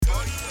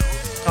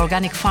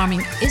organic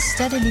farming is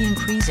steadily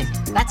increasing.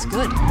 That's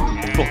good.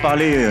 Pour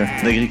parler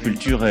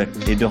d'agriculture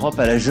et d'Europe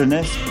à la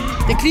jeunesse.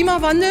 Der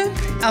Klimawandel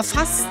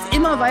erfasst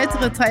immer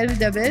weitere Teile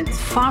der Welt.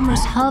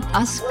 Farmers help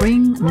us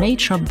bring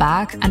nature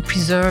back and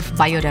preserve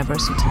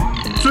biodiversity.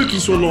 Ceux qui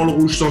sont dans le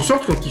rouge s'en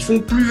sortent quand ils font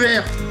plus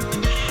vert.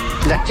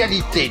 La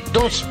qualité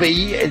dans ce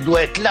pays, elle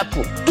doit être là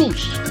pour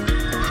tous.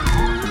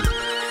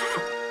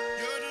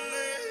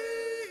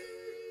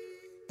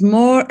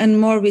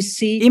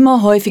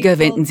 Immer häufiger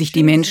wenden sich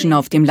die Menschen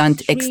auf dem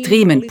Land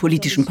extremen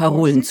politischen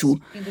Parolen zu.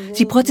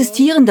 Sie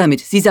protestieren damit.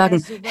 Sie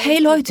sagen, hey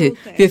Leute,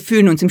 wir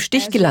fühlen uns im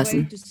Stich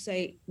gelassen.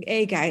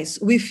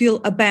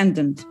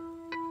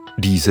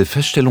 Diese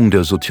Feststellung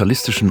der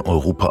sozialistischen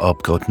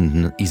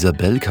Europaabgeordneten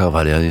Isabel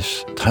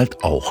Carvalhais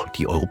teilt auch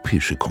die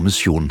Europäische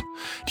Kommission.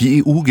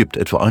 Die EU gibt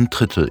etwa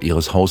 1/3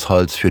 ihres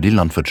Haushalts für die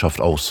Landwirtschaft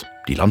aus.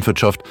 Die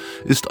Landwirtschaft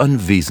ist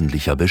ein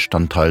wesentlicher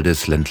Bestandteil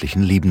des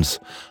ländlichen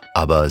Lebens.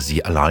 Aber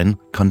sie allein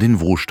kann den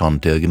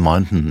Wohlstand der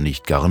Gemeinden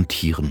nicht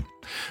garantieren.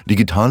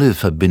 Digitale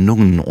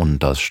Verbindungen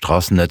und das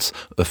Straßennetz,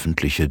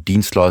 öffentliche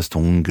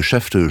Dienstleistungen,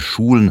 Geschäfte,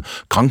 Schulen,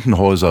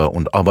 Krankenhäuser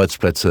und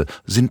Arbeitsplätze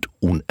sind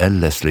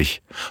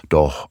unerlässlich.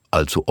 Doch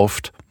allzu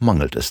oft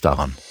mangelt es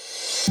daran.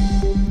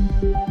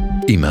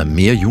 Immer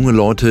mehr junge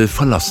Leute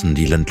verlassen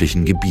die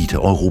ländlichen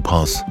Gebiete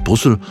Europas.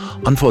 Brüssel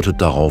antwortet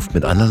darauf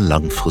mit einer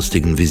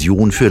langfristigen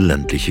Vision für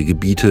ländliche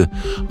Gebiete.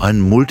 Ein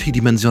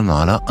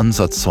multidimensionaler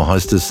Ansatz, so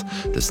heißt es,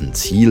 dessen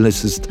Ziel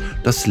es ist,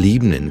 das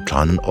Leben in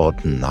kleinen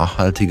Orten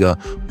nachhaltiger,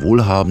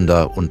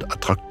 wohlhabender und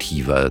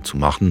attraktiver zu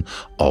machen,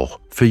 auch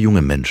für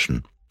junge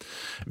Menschen.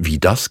 Wie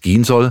das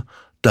gehen soll,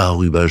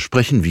 darüber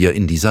sprechen wir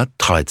in dieser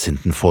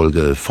 13.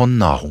 Folge von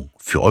Nahrung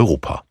für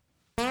Europa.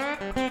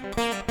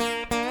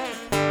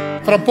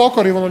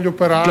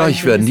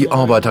 Gleich werden die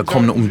Arbeiter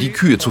kommen, um die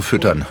Kühe zu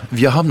füttern.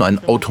 Wir haben ein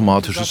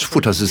automatisches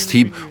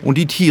Futtersystem und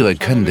die Tiere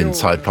kennen den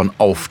Zeitplan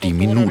auf die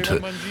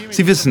Minute.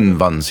 Sie wissen,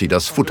 wann sie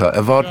das Futter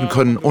erwarten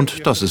können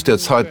und das ist der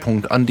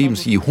Zeitpunkt, an dem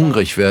sie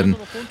hungrig werden.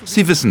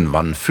 Sie wissen,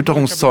 wann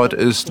Fütterungszeit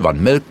ist,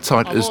 wann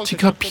Melkzeit ist. Sie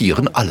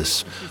kapieren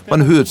alles.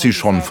 Man hört sie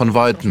schon von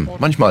Weitem.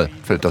 Manchmal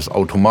fällt das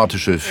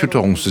automatische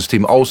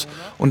Fütterungssystem aus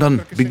und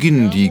dann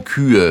beginnen die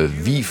Kühe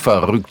wie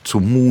verrückt zu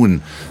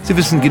muhen. Sie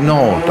wissen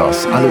genau,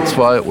 dass alle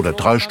 2 oder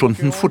 3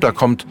 Stunden Futter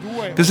kommt.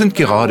 Wir sind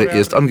gerade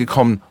erst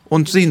angekommen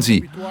und sehen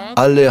Sie,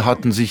 alle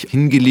hatten sich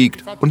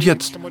hingelegt und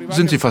jetzt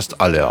sind sie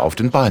fast alle auf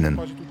den Beinen.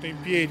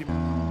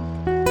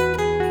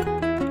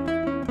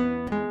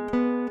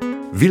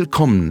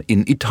 Willkommen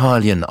in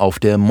Italien auf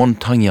der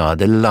Montagna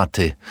del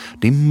Latte,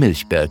 dem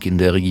Milchberg in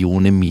der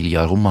Region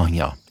Emilia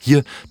Romagna.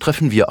 Hier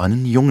treffen wir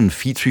einen jungen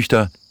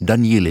Viehzüchter,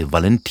 Daniele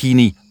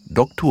Valentini,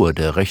 Doktor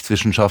der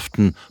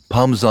Rechtswissenschaften,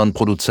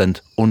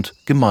 Parmesanproduzent und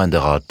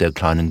Gemeinderat der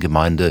kleinen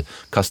Gemeinde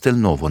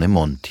Castelnuovo nei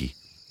Monti.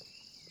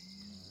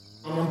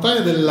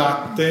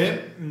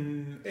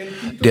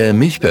 Der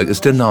Milchberg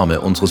ist der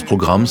Name unseres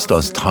Programms,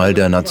 das Teil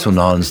der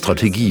nationalen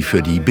Strategie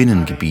für die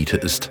Binnengebiete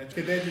ist.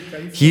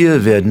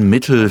 Hier werden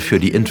Mittel für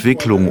die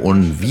Entwicklung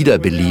und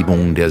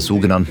Wiederbelebung der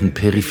sogenannten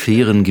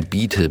peripheren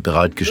Gebiete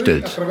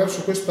bereitgestellt.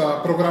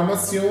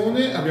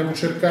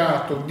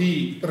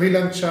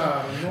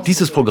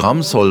 Dieses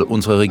Programm soll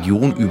unsere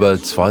Region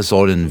über 2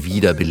 Säulen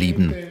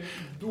wiederbeleben.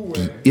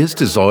 Die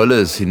erste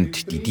Säule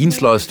sind die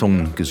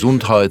Dienstleistungen,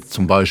 Gesundheit,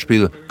 zum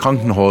Beispiel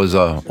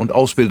Krankenhäuser und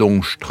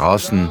Ausbildung,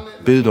 Straßen,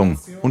 Bildung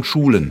und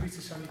Schulen.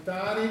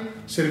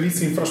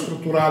 Servizi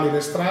infrastrutturali,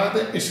 le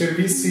strade e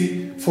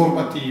servizi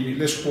formativi,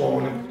 le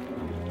scuole.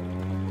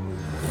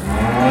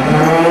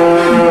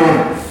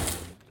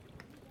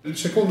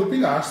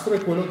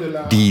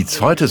 Die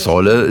zweite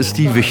Säule ist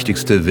die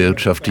wichtigste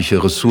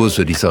wirtschaftliche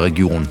Ressource dieser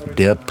Region,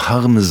 der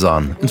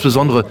Parmesan,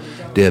 insbesondere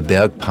der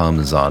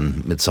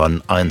Bergparmesan mit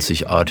seinen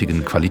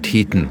einzigartigen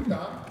Qualitäten.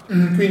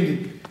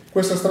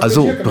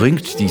 Also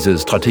bringt diese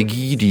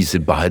Strategie diese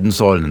beiden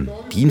Säulen,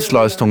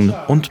 Dienstleistungen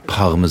und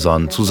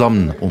Parmesan,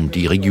 zusammen, um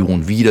die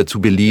Region wieder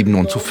zu beleben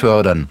und zu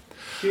fördern.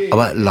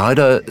 Aber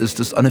leider ist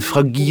es eine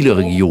fragile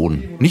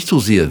Region, nicht so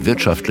sehr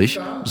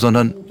wirtschaftlich,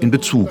 sondern in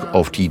Bezug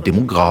auf die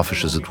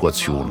demografische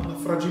Situation.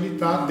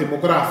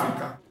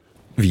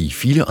 Wie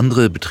viele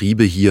andere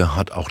Betriebe hier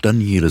hat auch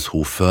Danieles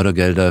Hof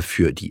Fördergelder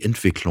für die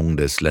Entwicklung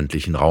des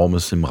ländlichen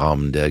Raumes im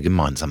Rahmen der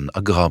gemeinsamen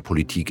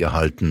Agrarpolitik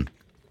erhalten.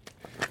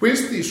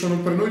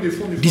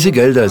 Diese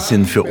Gelder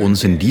sind für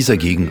uns in dieser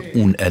Gegend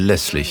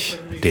unerlässlich,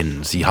 denn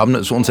sie haben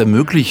es uns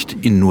ermöglicht,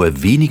 in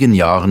nur wenigen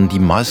Jahren die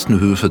meisten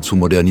Höfe zu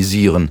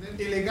modernisieren.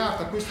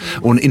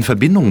 Und in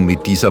Verbindung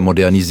mit dieser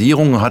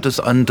Modernisierung hat es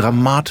einen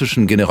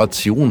dramatischen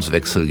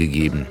Generationswechsel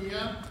gegeben.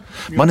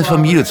 Meine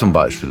Familie zum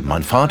Beispiel.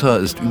 Mein Vater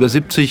ist über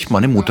 70,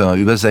 meine Mutter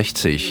über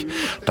 60.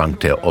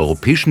 Dank der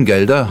europäischen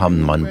Gelder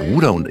haben mein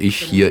Bruder und ich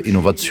hier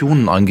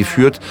Innovationen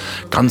eingeführt,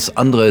 ganz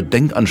andere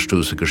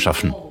Denkanstöße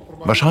geschaffen.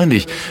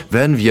 Wahrscheinlich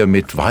werden wir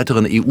mit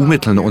weiteren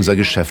EU-Mitteln unser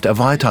Geschäft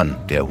erweitern.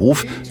 Der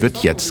Hof wird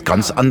jetzt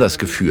ganz anders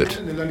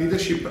geführt.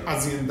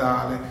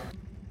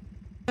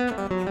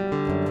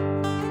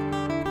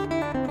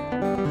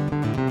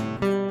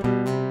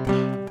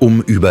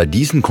 Um über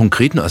diesen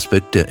konkreten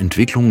Aspekt der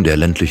Entwicklung der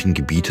ländlichen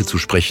Gebiete zu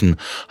sprechen,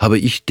 habe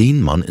ich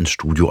den Mann ins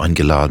Studio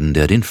eingeladen,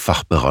 der den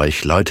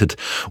Fachbereich leitet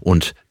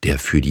und der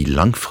für die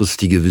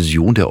langfristige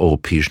Vision der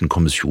Europäischen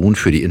Kommission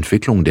für die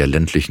Entwicklung der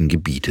ländlichen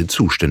Gebiete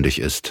zuständig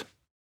ist.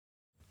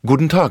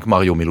 Guten Tag,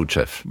 Mario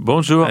Miluchev.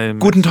 Bonjour.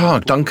 Guten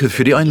Tag, danke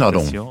für die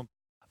Einladung.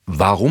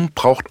 Warum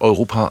braucht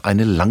Europa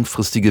eine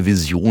langfristige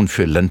Vision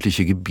für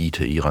ländliche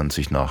Gebiete Ihrer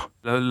Ansicht nach?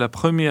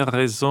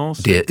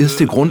 Der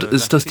erste Grund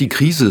ist, dass die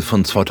Krise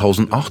von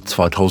 2008,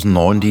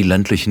 2009 die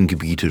ländlichen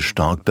Gebiete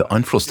stark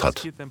beeinflusst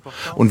hat.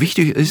 Und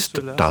wichtig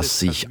ist, dass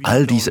sich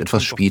all dies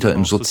etwas später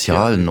im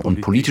sozialen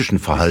und politischen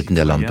Verhalten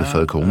der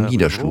Landbevölkerung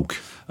niederschlug.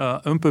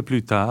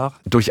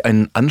 Durch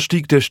einen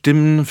Anstieg der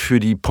Stimmen für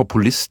die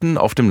Populisten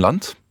auf dem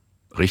Land?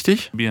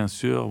 Richtig?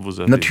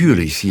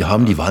 Natürlich, Sie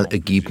haben die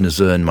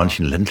Wahlergebnisse in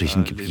manchen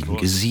ländlichen Gebieten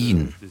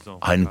gesehen.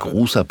 Ein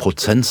großer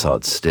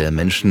Prozentsatz der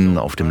Menschen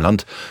auf dem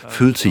Land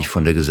fühlt sich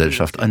von der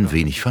Gesellschaft ein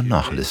wenig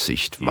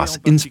vernachlässigt, was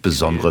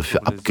insbesondere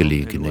für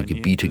abgelegene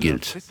Gebiete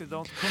gilt.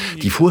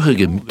 Die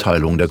vorherige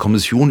Mitteilung der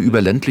Kommission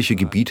über ländliche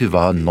Gebiete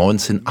war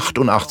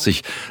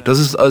 1988. Das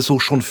ist also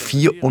schon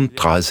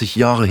 34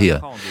 Jahre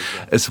her.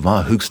 Es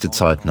war höchste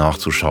Zeit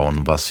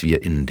nachzuschauen, was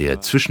wir in der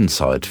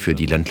Zwischenzeit für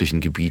die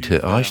ländlichen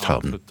Gebiete erreicht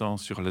haben.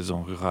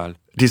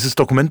 Dieses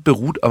Dokument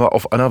beruht aber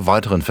auf einer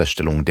weiteren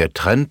Feststellung. Der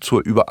Trend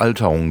zur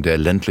Überalterung der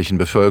ländlichen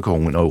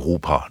Bevölkerung in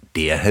Europa,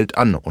 der hält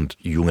an und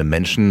junge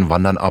Menschen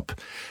wandern ab.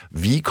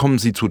 Wie kommen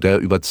Sie zu der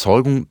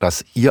Überzeugung,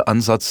 dass Ihr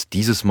Ansatz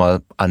dieses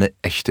Mal eine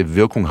echte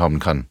Wirkung haben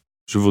kann?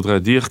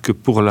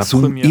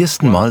 Zum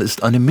ersten Mal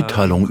ist eine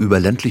Mitteilung über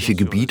ländliche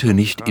Gebiete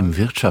nicht im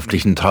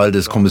wirtschaftlichen Teil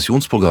des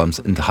Kommissionsprogramms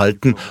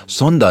enthalten,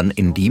 sondern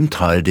in dem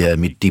Teil, der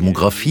mit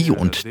Demografie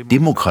und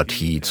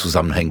Demokratie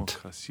zusammenhängt.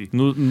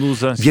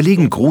 Wir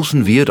legen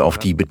großen Wert auf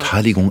die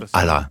Beteiligung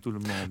aller.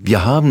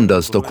 Wir haben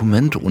das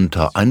Dokument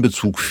unter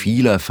Einbezug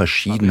vieler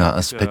verschiedener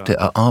Aspekte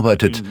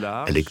erarbeitet.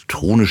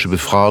 Elektronische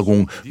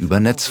Befragung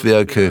über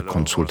Netzwerke,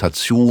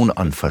 Konsultation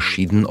an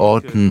verschiedenen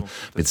Orten,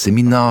 mit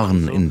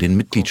Seminaren in den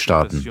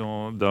Mitgliedstaaten.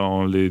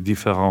 Dans les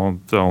différents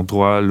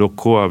endroits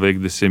locaux avec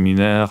des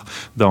séminaires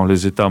dans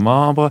les États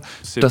membres.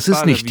 Das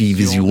ist nicht die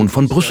Vision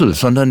von Brüssel,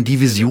 sondern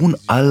die Vision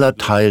aller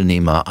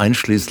Teilnehmer,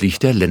 einschließlich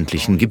der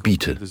ländlichen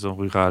Gebiete.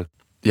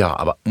 Ja,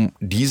 aber um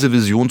diese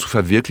Vision zu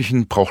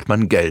verwirklichen, braucht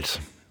man Geld.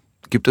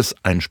 Gibt es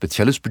ein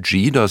spezielles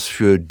Budget, das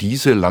für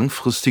diese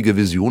langfristige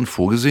Vision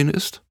vorgesehen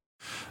ist?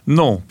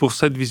 Nein,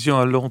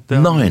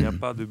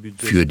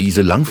 für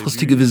diese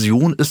langfristige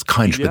Vision ist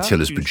kein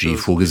spezielles Budget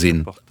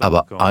vorgesehen.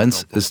 Aber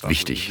eins ist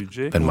wichtig,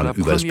 wenn man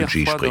über das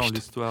Budget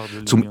spricht.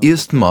 Zum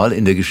ersten Mal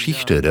in der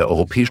Geschichte der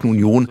Europäischen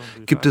Union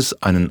gibt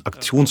es einen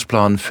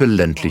Aktionsplan für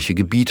ländliche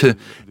Gebiete,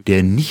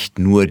 der nicht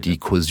nur die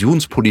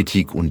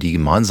Kohäsionspolitik und die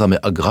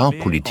gemeinsame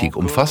Agrarpolitik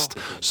umfasst,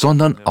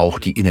 sondern auch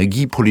die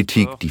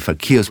Energiepolitik, die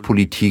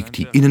Verkehrspolitik,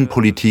 die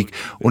Innenpolitik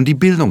und die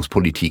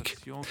Bildungspolitik.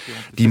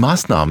 Die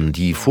Maßnahmen,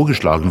 die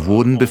vorgeschlagen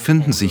wurden,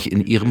 befinden sich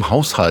in ihrem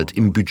Haushalt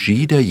im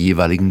Budget der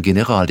jeweiligen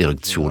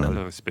Generaldirektionen.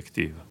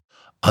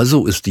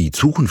 Also ist die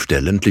Zukunft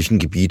der ländlichen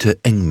Gebiete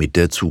eng mit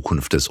der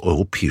Zukunft des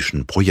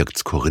europäischen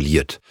Projekts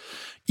korreliert.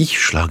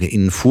 Ich schlage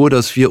Ihnen vor,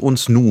 dass wir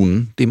uns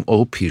nun dem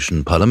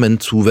Europäischen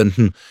Parlament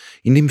zuwenden,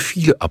 in dem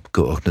viele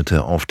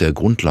Abgeordnete auf der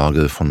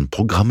Grundlage von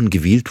Programmen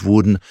gewählt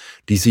wurden,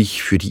 die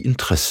sich für die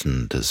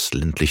Interessen des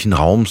ländlichen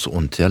Raums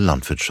und der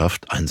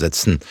Landwirtschaft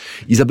einsetzen.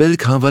 Isabel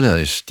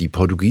Carvalhais, die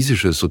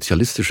portugiesische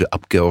sozialistische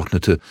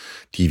Abgeordnete,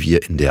 die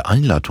wir in der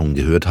Einleitung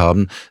gehört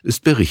haben,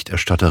 ist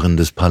Berichterstatterin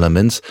des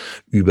Parlaments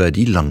über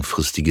die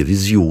langfristige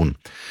Vision.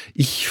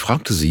 Ich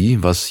fragte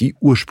sie, was sie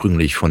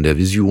ursprünglich von der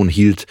Vision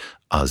hielt,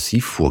 als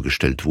sie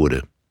vorgestellt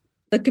wurde.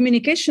 Die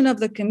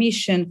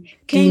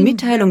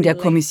Mitteilung der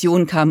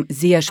Kommission kam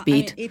sehr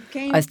spät,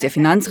 als der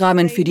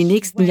Finanzrahmen für die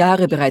nächsten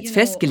Jahre bereits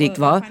festgelegt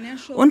war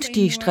und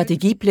die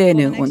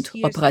Strategiepläne und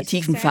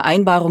operativen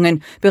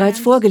Vereinbarungen bereits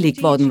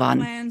vorgelegt worden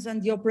waren.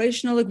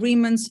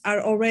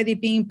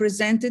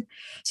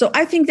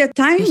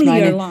 Ich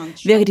meine,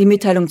 wäre die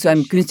Mitteilung zu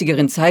einem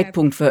günstigeren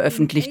Zeitpunkt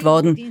veröffentlicht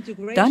worden,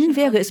 dann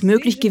wäre es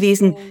möglich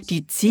gewesen,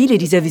 die Ziele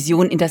dieser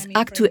Vision in das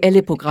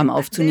aktuelle Programm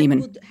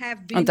aufzunehmen.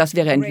 Und das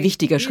wäre ein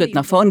wichtiger Schritt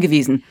nach vorn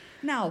gewesen.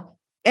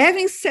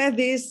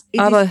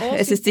 Aber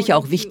es ist sicher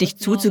auch wichtig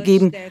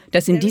zuzugeben,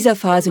 dass in dieser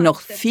Phase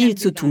noch viel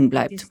zu tun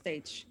bleibt.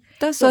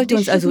 Das sollte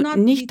uns also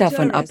nicht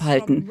davon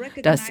abhalten,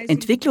 das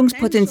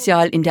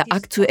Entwicklungspotenzial in der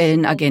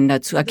aktuellen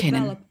Agenda zu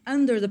erkennen.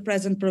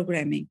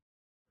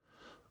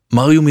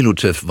 Mario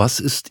Miluchev, was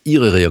ist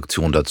Ihre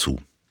Reaktion dazu?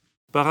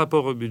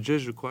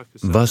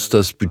 Was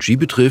das Budget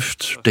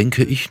betrifft,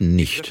 denke ich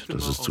nicht,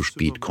 dass es zu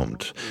spät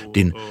kommt.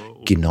 Den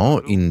Genau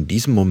in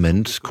diesem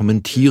Moment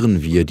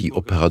kommentieren wir die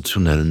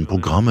operationellen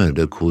Programme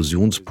der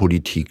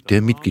Kohäsionspolitik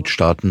der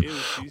Mitgliedstaaten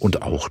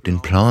und auch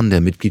den Plan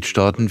der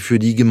Mitgliedstaaten für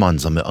die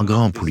gemeinsame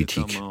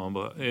Agrarpolitik.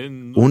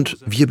 Und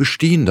wir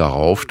bestehen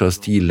darauf, dass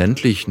die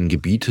ländlichen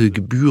Gebiete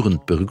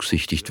gebührend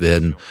berücksichtigt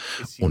werden.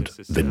 Und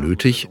wenn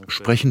nötig,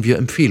 sprechen wir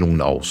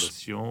Empfehlungen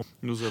aus.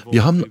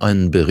 Wir haben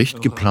einen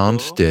Bericht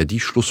geplant, der die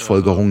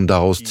Schlussfolgerungen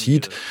daraus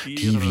zieht,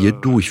 die wir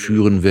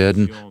durchführen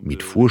werden,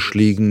 mit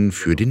Vorschlägen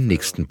für den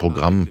nächsten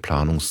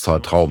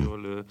Programmplanungszeitraum.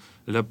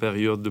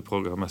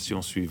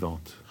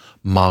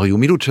 Mario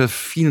Milucev,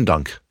 vielen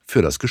Dank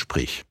für das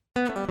Gespräch.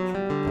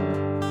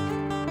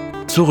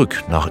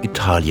 Zurück nach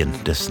Italien,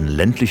 dessen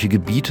ländliche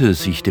Gebiete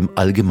sich dem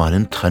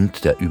allgemeinen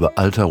Trend der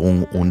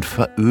Überalterung und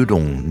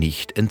Verödung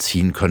nicht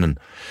entziehen können.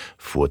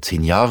 Vor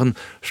 10 Jahren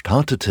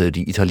startete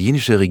die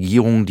italienische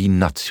Regierung die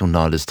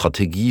nationale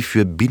Strategie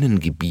für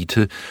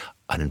Binnengebiete,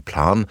 einen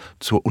Plan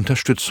zur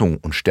Unterstützung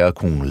und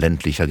Stärkung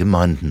ländlicher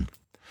Gemeinden.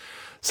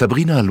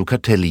 Sabrina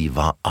Lucatelli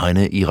war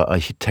eine ihrer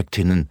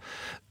Architektinnen.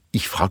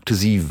 Ich fragte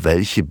sie,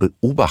 welche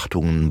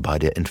Beobachtungen bei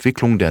der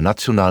Entwicklung der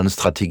nationalen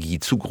Strategie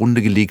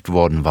zugrunde gelegt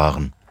worden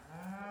waren.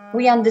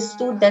 Wir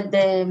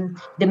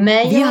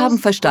haben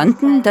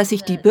verstanden, dass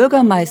sich die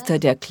Bürgermeister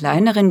der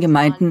kleineren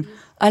Gemeinden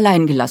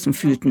alleingelassen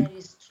fühlten.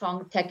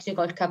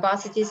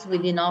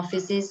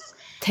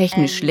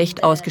 Technisch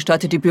schlecht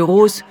ausgestattete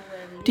Büros,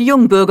 die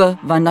jungen Bürger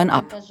wandern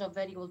ab.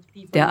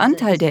 Der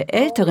Anteil der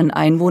älteren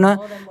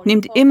Einwohner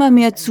nimmt immer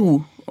mehr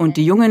zu und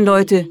die jungen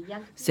Leute,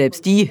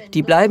 selbst die,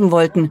 die bleiben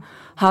wollten,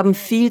 haben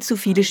viel zu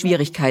viele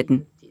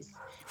Schwierigkeiten.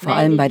 Vor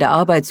allem bei der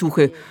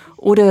Arbeitssuche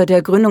oder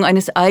der Gründung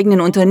eines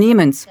eigenen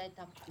Unternehmens,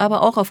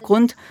 aber auch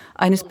aufgrund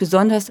eines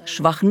besonders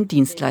schwachen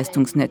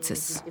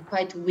Dienstleistungsnetzes.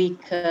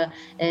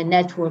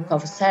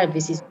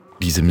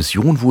 Diese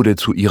Mission wurde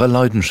zu ihrer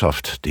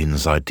Leidenschaft, denn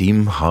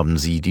seitdem haben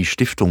sie die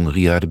Stiftung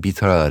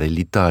Riabitare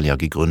l'Italia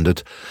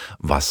gegründet,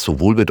 was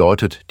sowohl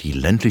bedeutet, die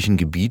ländlichen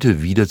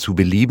Gebiete wieder zu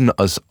beleben,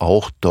 als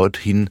auch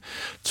dorthin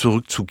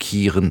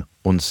zurückzukehren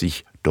und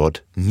sich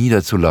dort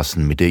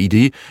niederzulassen, mit der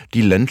Idee,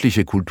 die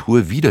ländliche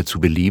Kultur wieder zu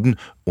beleben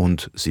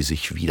und sie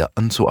sich wieder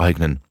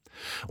anzueignen.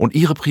 Und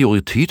ihre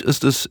Priorität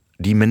ist es,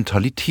 die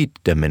Mentalität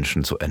der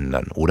Menschen zu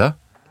ändern, oder?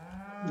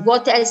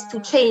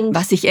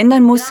 Was sich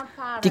ändern muss,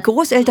 die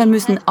Großeltern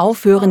müssen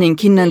aufhören, den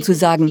Kindern zu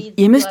sagen,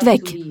 ihr müsst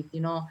weg.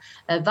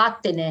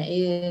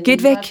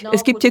 Geht weg,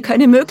 es gibt hier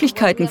keine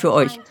Möglichkeiten für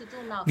euch.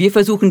 Wir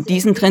versuchen,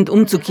 diesen Trend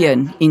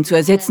umzukehren, ihn zu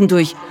ersetzen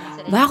durch,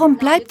 warum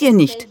bleibt ihr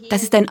nicht?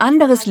 Das ist ein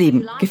anderes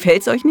Leben.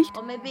 Gefällt's euch nicht?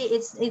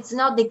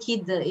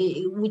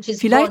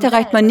 Vielleicht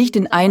erreicht man nicht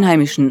den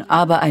Einheimischen,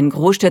 aber einen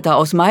Großstädter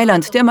aus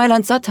Mailand, der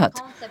Mailand satt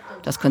hat.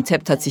 Das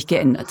Konzept hat sich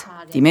geändert.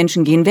 Die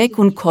Menschen gehen weg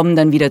und kommen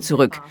dann wieder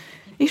zurück.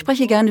 Ich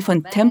spreche gerne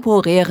von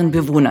temporären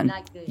Bewohnern.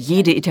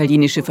 Jede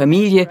italienische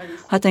Familie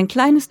hat ein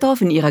kleines Dorf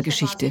in ihrer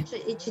Geschichte.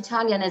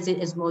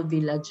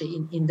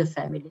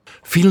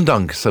 Vielen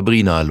Dank,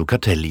 Sabrina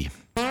Lucatelli.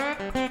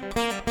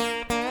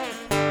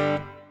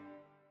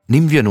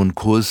 Nehmen wir nun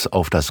Kurs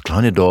auf das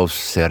kleine Dorf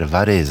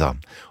Cervaresa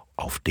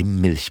auf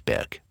dem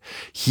Milchberg.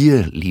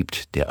 Hier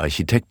lebt der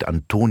Architekt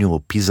Antonio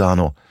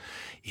Pisano.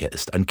 Er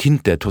ist ein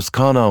Kind der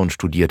Toskana und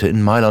studierte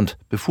in Mailand,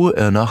 bevor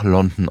er nach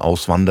London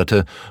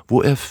auswanderte,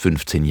 wo er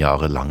 15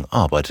 Jahre lang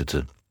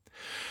arbeitete.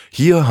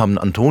 Hier haben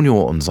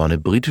Antonio und seine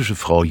britische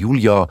Frau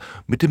Julia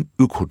mit dem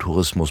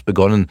Ökotourismus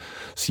begonnen.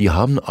 Sie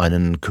haben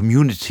einen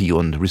Community-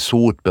 und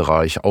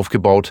Resort-Bereich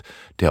aufgebaut,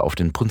 der auf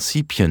den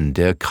Prinzipien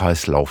der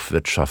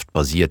Kreislaufwirtschaft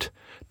basiert.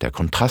 Der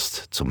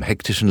Kontrast zum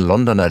hektischen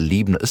Londoner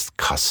Leben ist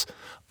krass,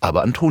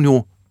 aber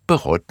Antonio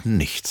bereut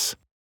nichts.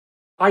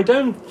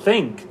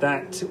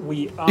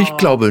 Ich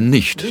glaube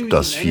nicht,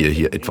 dass wir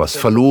hier etwas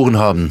verloren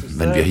haben,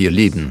 wenn wir hier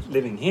leben.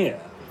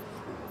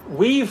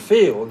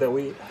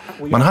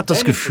 Man hat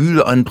das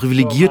Gefühl, einen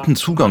privilegierten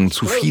Zugang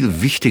zu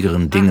viel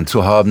wichtigeren Dingen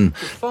zu haben,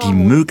 die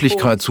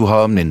Möglichkeit zu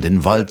haben, in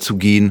den Wald zu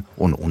gehen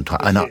und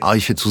unter einer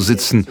Eiche zu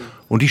sitzen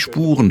und die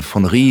Spuren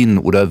von Rehen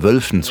oder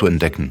Wölfen zu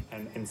entdecken.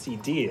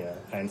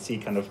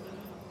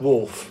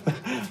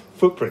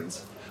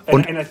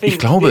 Und ich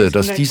glaube,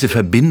 dass diese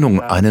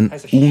Verbindung einen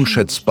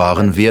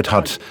unschätzbaren Wert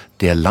hat,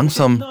 der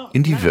langsam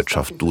in die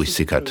Wirtschaft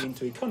durchsickert.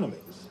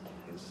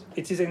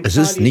 Es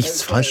ist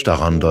nichts falsch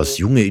daran, dass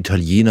junge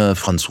Italiener,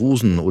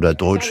 Franzosen oder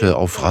Deutsche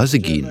auf Reise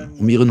gehen,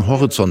 um ihren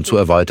Horizont zu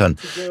erweitern,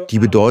 die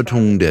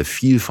Bedeutung der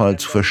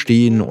Vielfalt zu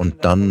verstehen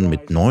und dann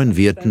mit neuen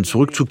Werten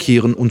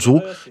zurückzukehren und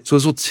so zur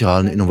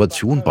sozialen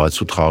Innovation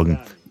beizutragen,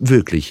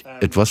 wirklich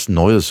etwas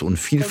Neues und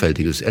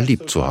Vielfältiges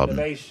erlebt zu haben.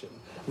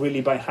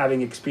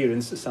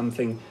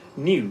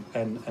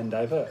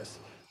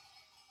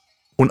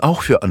 Und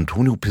auch für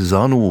Antonio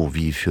Pisano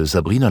wie für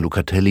Sabrina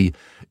Lucatelli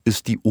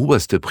ist die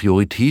oberste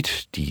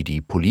Priorität, die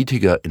die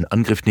Politiker in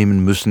Angriff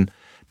nehmen müssen,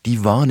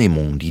 die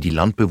Wahrnehmung, die die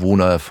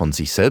Landbewohner von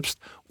sich selbst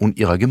und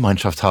ihrer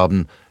Gemeinschaft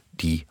haben,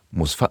 die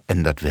muss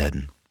verändert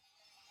werden.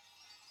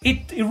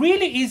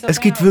 Es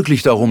geht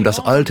wirklich darum, das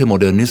alte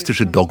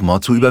modernistische Dogma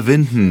zu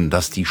überwinden,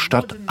 dass die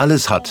Stadt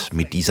alles hat,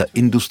 mit dieser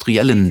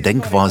industriellen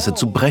Denkweise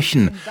zu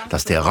brechen,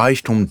 dass der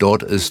Reichtum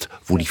dort ist,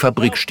 wo die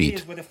Fabrik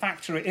steht.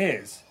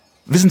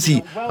 Wissen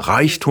Sie,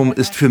 Reichtum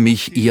ist für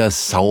mich eher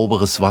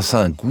sauberes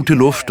Wasser, gute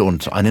Luft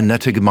und eine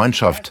nette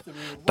Gemeinschaft.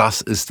 Das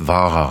ist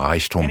wahrer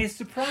Reichtum.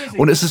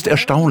 Und es ist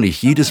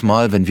erstaunlich, jedes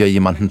Mal, wenn wir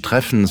jemanden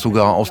treffen,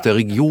 sogar aus der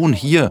Region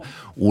hier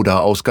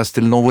oder aus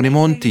Castelnuovo dei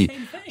Monti,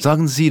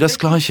 sagen sie das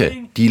Gleiche.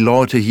 Die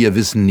Leute hier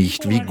wissen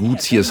nicht, wie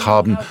gut sie es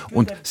haben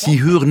und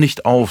sie hören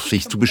nicht auf,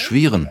 sich zu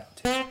beschweren.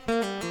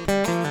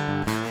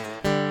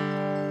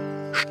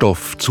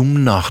 Stoff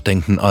zum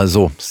Nachdenken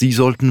also. Sie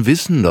sollten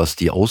wissen, dass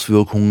die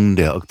Auswirkungen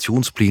der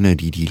Aktionspläne,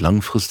 die die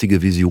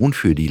langfristige Vision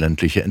für die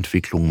ländliche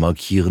Entwicklung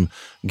markieren,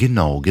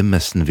 genau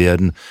gemessen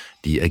werden.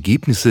 Die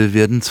Ergebnisse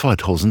werden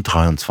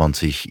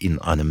 2023 in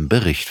einem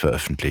Bericht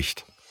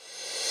veröffentlicht.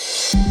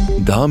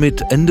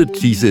 Damit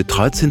endet diese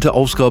 13.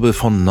 Ausgabe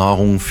von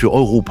Nahrung für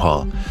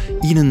Europa.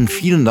 Ihnen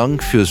vielen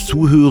Dank fürs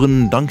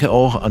Zuhören. Danke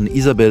auch an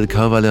Isabel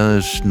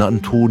Cavallage,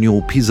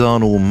 Antonio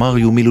Pisano,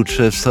 Mario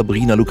Milucev,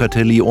 Sabrina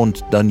Lucatelli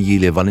und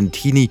Daniele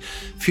Valentini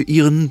für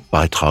ihren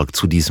Beitrag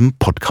zu diesem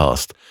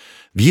Podcast.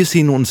 Wir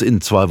sehen uns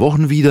in 2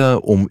 Wochen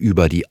wieder, um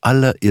über die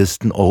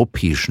allerersten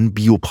europäischen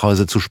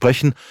Biopreise zu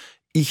sprechen.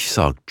 Ich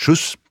sage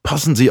Tschüss,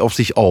 passen Sie auf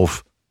sich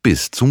auf.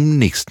 Bis zum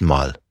nächsten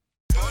Mal.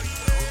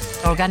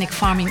 Organic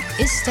farming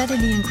is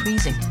steadily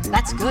increasing.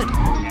 That's good.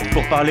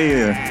 Pour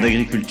parler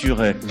d'agriculture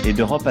et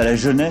d'Europe à la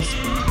jeunesse.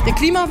 Der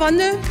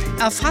Klimawandel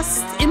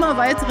erfasst immer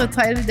weitere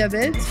Teile der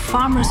Welt.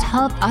 Farmers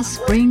help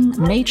us bring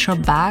nature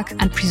back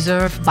and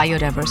preserve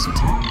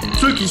biodiversity.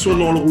 Ceux qui sont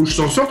dans le rouge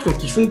s'en sortent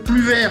quand ils font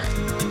plus vert.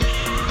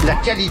 La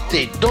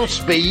qualité dans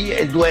ce pays,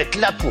 elle doit être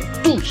là pour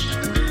tous.